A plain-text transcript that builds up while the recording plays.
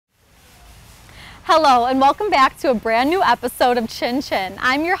Hello and welcome back to a brand new episode of Chin Chin.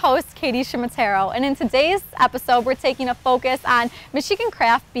 I'm your host, Katie Shimatero, and in today's episode we're taking a focus on Michigan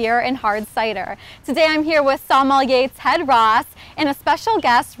craft beer and hard cider. Today I'm here with sommelier Ted Ross and a special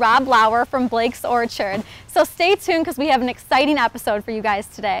guest, Rob Lauer from Blake's Orchard. So stay tuned because we have an exciting episode for you guys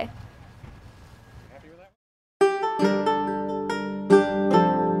today.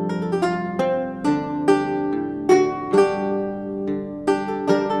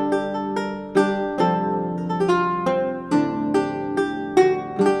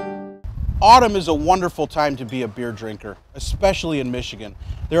 Autumn is a wonderful time to be a beer drinker, especially in Michigan.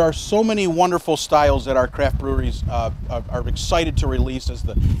 There are so many wonderful styles that our craft breweries are excited to release as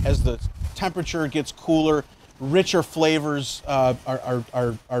the temperature gets cooler. Richer flavors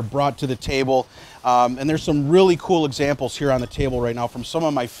are brought to the table, and there's some really cool examples here on the table right now from some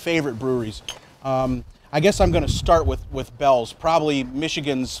of my favorite breweries. I guess I'm going to start with Bell's, probably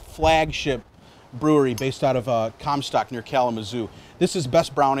Michigan's flagship brewery based out of Comstock near Kalamazoo. This is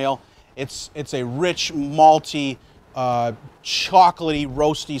Best Brown Ale. It's a rich, malty, chocolatey,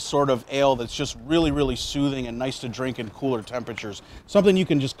 roasty sort of ale that's just really, really soothing and nice to drink in cooler temperatures. Something you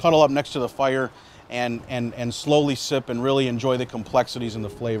can just cuddle up next to the fire and slowly sip and really enjoy the complexities and the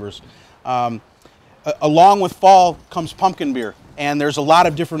flavors. Along with fall comes pumpkin beer, and there's a lot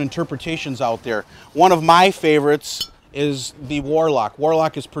of different interpretations out there. One of my favorites is the Warlock.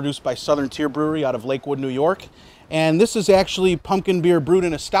 Warlock is produced by Southern Tier Brewery out of Lakewood, New York. And this is actually pumpkin beer brewed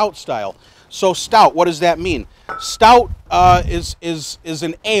in a stout style. So stout, what does that mean? Stout is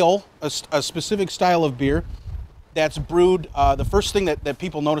an ale, a specific style of beer that's brewed. The first thing that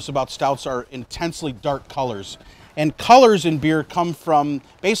people notice about stouts are intensely dark colors. And colors in beer come from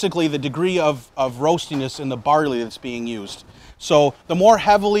basically the degree of roastiness in the barley that's being used. So the more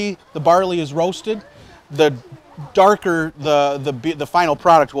heavily the barley is roasted, the darker the final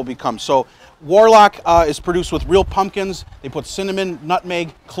product will become. So Warlock is produced with real pumpkins. They put cinnamon,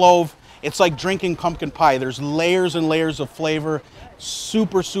 nutmeg, clove. It's like drinking pumpkin pie. There's layers and layers of flavor,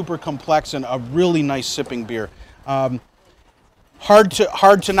 super, super complex, and a really nice sipping beer. Hard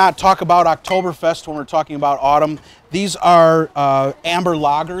to not talk about Oktoberfest when we're talking about autumn. These are amber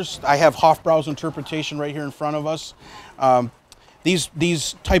lagers. I have Hofbrau's interpretation right here in front of us.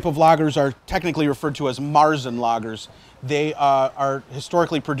 These type of lagers are technically referred to as Marzen lagers. They are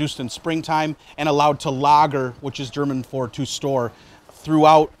historically produced in springtime and allowed to lager, which is German for to store,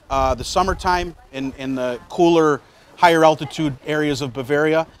 throughout the summertime in the cooler, higher altitude areas of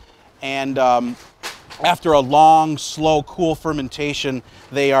Bavaria. And after a long, slow, cool fermentation,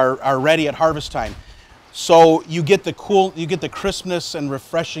 they are ready at harvest time. So you get the crispness and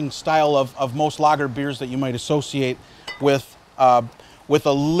refreshing style of most lager beers that you might associate with a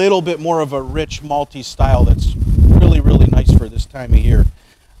little bit more of a rich malty style that's really nice for this time of year.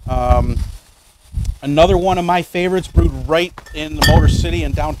 Another one of my favorites, brewed right in the Motor City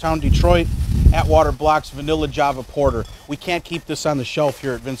in downtown Detroit, Atwater Block's Vanilla Java Porter. We can't keep this on the shelf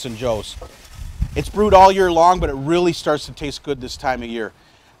here at Vincent Joe's. It's brewed all year long, but it really starts to taste good this time of year.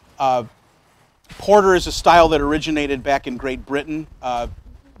 Porter is a style that originated back in Great Britain.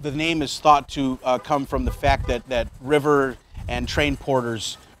 The name is thought to come from the fact that river and train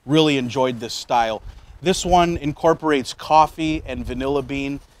porters really enjoyed this style. This one incorporates coffee and vanilla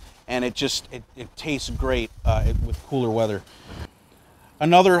bean, and it tastes great with cooler weather.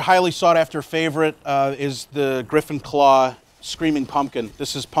 Another highly sought after favorite is the Griffin Claw Screaming Pumpkin.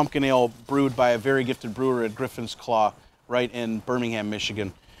 This is pumpkin ale brewed by a very gifted brewer at Griffin's Claw right in Birmingham,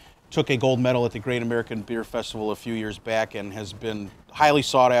 Michigan. Took a gold medal at the Great American Beer Festival a few years back and has been highly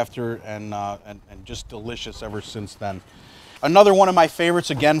sought after and just delicious ever since then. Another one of my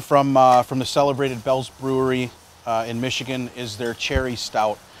favorites, again from the celebrated Bell's Brewery in Michigan, is their Cherry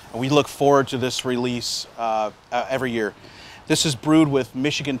Stout. And we look forward to this release every year. This is brewed with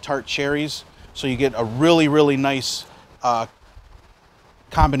Michigan tart cherries, so you get a really nice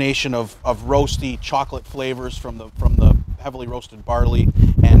combination of roasty chocolate flavors from the heavily roasted barley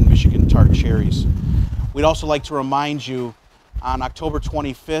and Michigan tart cherries. We'd also like to remind you, on October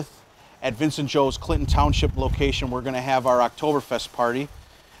 25th, at Vincent Joe's Clinton Township location, we're going to have our Oktoberfest party,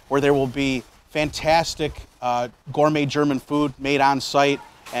 where there will be fantastic gourmet German food made on site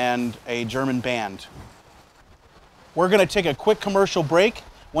and a German band. We're going to take a quick commercial break.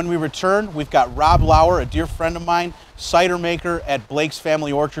 When we return, we've got Rob Lauer, a dear friend of mine, cider maker at Blake's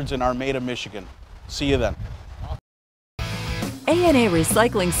Family Orchards in Armada, Michigan. See you then. A&A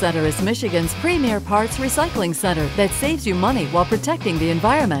Recycling Center is Michigan's premier parts recycling center that saves you money while protecting the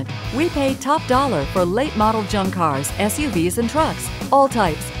environment. We pay top dollar for late model junk cars, SUVs, and trucks. All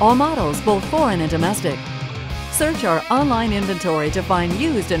types, all models, both foreign and domestic. Search our online inventory to find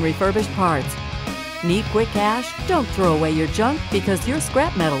used and refurbished parts. Need quick cash? Don't throw away your junk because your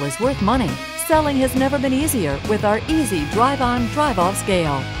scrap metal is worth money. Selling has never been easier with our easy drive-on, drive-off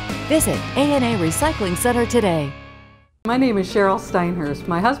scale. Visit A&A Recycling Center today. My name is Cheryl Steinhurst.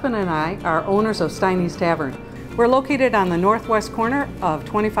 My husband and I are owners of Steiny's Tavern. We're located on the northwest corner of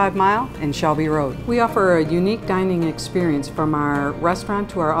 25 Mile and Shelby Road. We offer a unique dining experience from our restaurant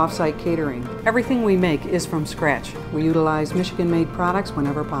to our off-site catering. Everything we make is from scratch. We utilize Michigan-made products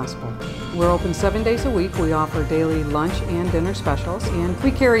whenever possible. We're open 7 days a week. We offer daily lunch and dinner specials, and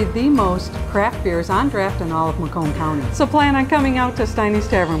we carry the most craft beers on draft in all of Macomb County. So plan on coming out to Steiny's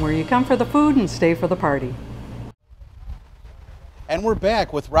Tavern, where you come for the food and stay for the party. And we're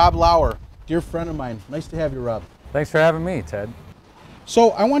back with Rob Lauer, dear friend of mine. Nice to have you, Rob. Thanks for having me, Ted.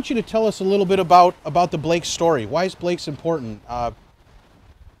 So I want you to tell us a little bit about the Blake story. Why is Blake's important?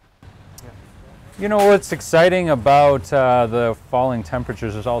 You know what's exciting about the falling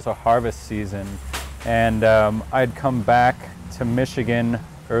temperatures is also harvest season. And I'd come back to Michigan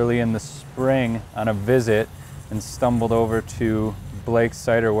early in the spring on a visit and stumbled over to Blake's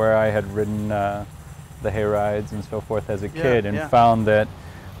cider where I had ridden the hay rides and so forth as a kid, and found that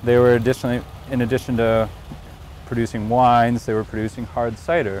they were in addition to producing wines, they were producing hard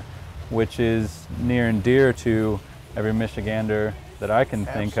cider, which is near and dear to every Michigander that I can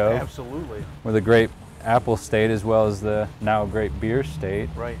think of. Absolutely. We're the great apple state as well as the now great beer state.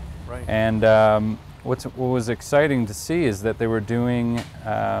 Right, right. And what was exciting to see is that they were doing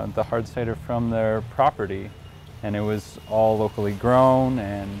the hard cider from their property, and it was all locally grown,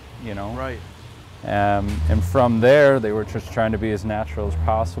 and Right. And from there, they were just trying to be as natural as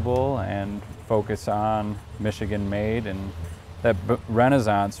possible and focus on Michigan made, and that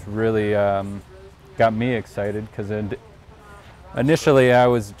renaissance really got me excited, because initially I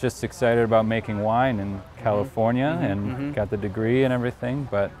was just excited about making wine in California and got the degree and everything,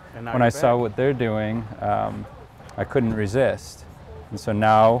 but when I saw what they're doing, I couldn't resist. And so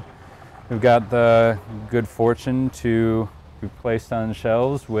now we've got the good fortune to be placed on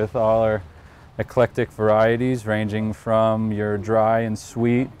shelves with all our eclectic varieties, ranging from your dry and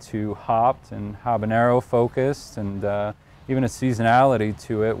sweet to hopped and habanero focused, and even a seasonality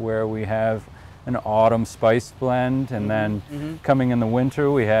to it where we have an autumn spice blend, and then coming in the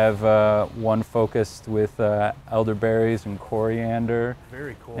winter we have one focused with elderberries and coriander.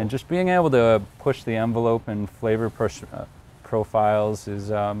 Very cool. And just being able to push the envelope and flavor profiles has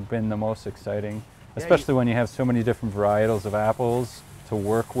been the most exciting, especially when you have so many different varietals of apples to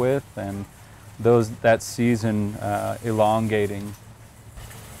work with, and that season elongating.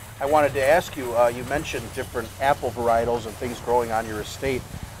 I wanted to ask you, you mentioned different apple varietals and things growing on your estate.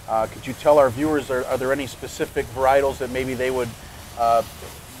 Could you tell our viewers, are there any specific varietals that maybe they would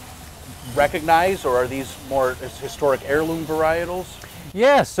recognize, or are these more historic heirloom varietals?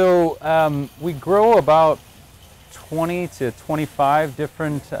 Yeah, so we grow about 20 to 25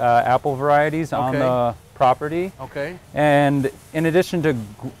 different apple varieties on the property. Okay. And in addition to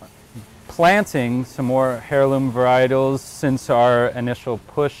planting some more heirloom varietals since our initial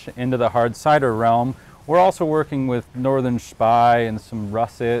push into the hard cider realm, we're also working with Northern Spy and some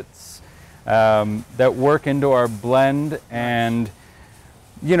russets that work into our blend. And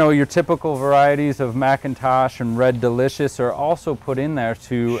your typical varieties of McIntosh and Red Delicious are also put in there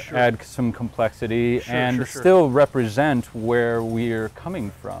to add some complexity and still represent where we're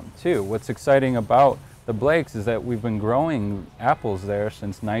coming from too. What's exciting about the Blakes is that we've been growing apples there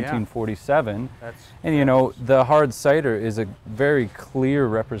since 1947, and the hard cider is a very clear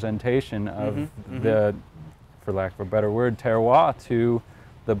representation of the, for lack of a better word, terroir to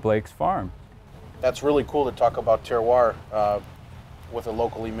the Blake's farm. That's really cool to talk about terroir with a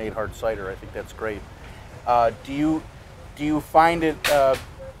locally made hard cider. I think that's great. Do you find it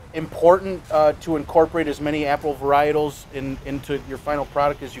important to incorporate as many apple varietals into your final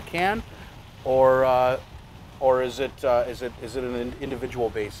product as you can? Or is it an individual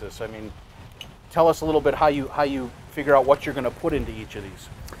basis? I mean, tell us a little bit how you figure out what you're going to put into each of these.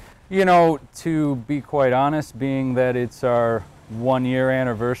 To be quite honest, being that it's our 1-year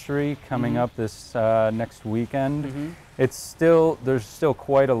anniversary coming up this next weekend, there's still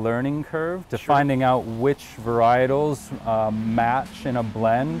quite a learning curve to finding out which varietals match in a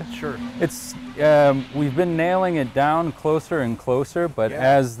blend. We've been nailing it down closer and closer, but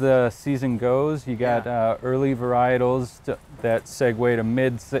as the season goes, you got early varietals that segue to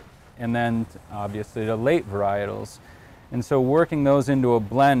mid, and then obviously to late varietals. And so working those into a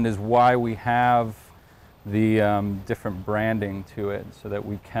blend is why we have the different branding to it, so that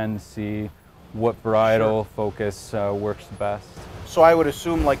we can see what varietal focus works best. So I would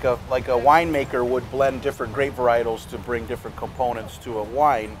assume like a winemaker would blend different grape varietals to bring different components to a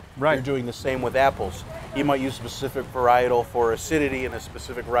wine. Right. You're doing the same with apples. You might use a specific varietal for acidity and a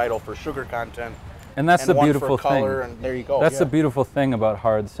specific varietal for sugar content. And that's the one beautiful for color, thing. And there you go. That's yeah. the beautiful thing about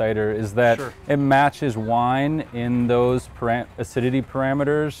hard cider is that Sure. it matches wine in those acidity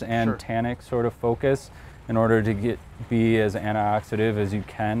parameters and Sure. tannic sort of focus in order to be as antioxidant as you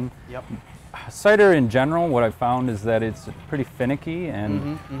can. Yep. Cider in general, what I've found is that it's pretty finicky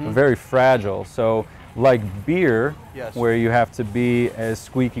and very fragile. So like beer, Yes. where you have to be as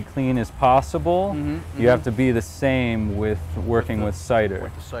squeaky clean as possible, you have to be the same with working with cider.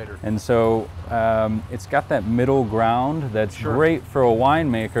 With the cider. And so it's got that middle ground that's Sure. great for a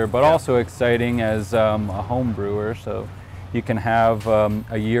winemaker, but Yeah. also exciting as a home brewer. So you can have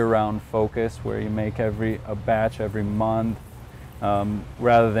a year-round focus where you make a batch every month,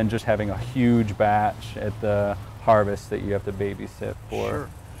 rather than just having a huge batch at the harvest that you have to babysit for. Sure,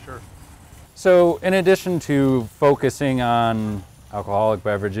 sure. So in addition to focusing on alcoholic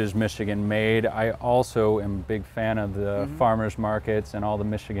beverages, Michigan made, I also am a big fan of the farmers markets and all the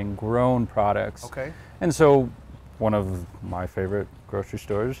Michigan grown products. Okay. And so one of my favorite grocery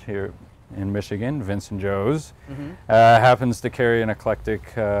stores here in Michigan, Vincent Joe's, happens to carry an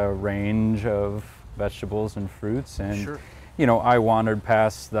eclectic range of vegetables and fruits. And Sure. you know, I wandered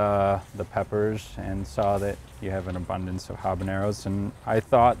past the peppers and saw that you have an abundance of habaneros, and I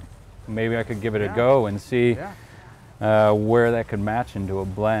thought maybe I could give it a go and see where that could match into a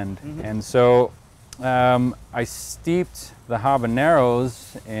blend. And so I steeped the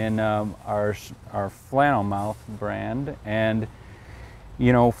habaneros in our flannel mouth brand, and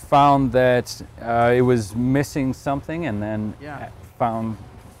you know, found that it was missing something, and then found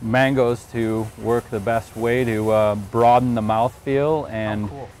mangoes to work the best way to broaden the mouthfeel and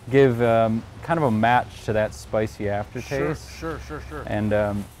give kind of a match to that spicy aftertaste. Sure.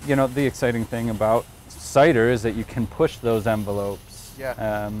 And you know, the exciting thing about cider is that you can push those envelopes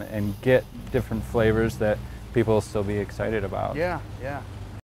and get different flavors that people will still be excited about. Yeah.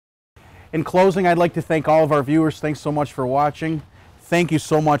 In closing, I'd like to thank all of our viewers. Thanks so much for watching. Thank you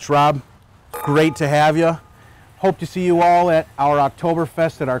so much, Rob. Great to have you. Hope to see you all at our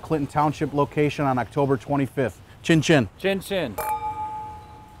Oktoberfest at our Clinton Township location on October 25th. Chin chin. Chin chin.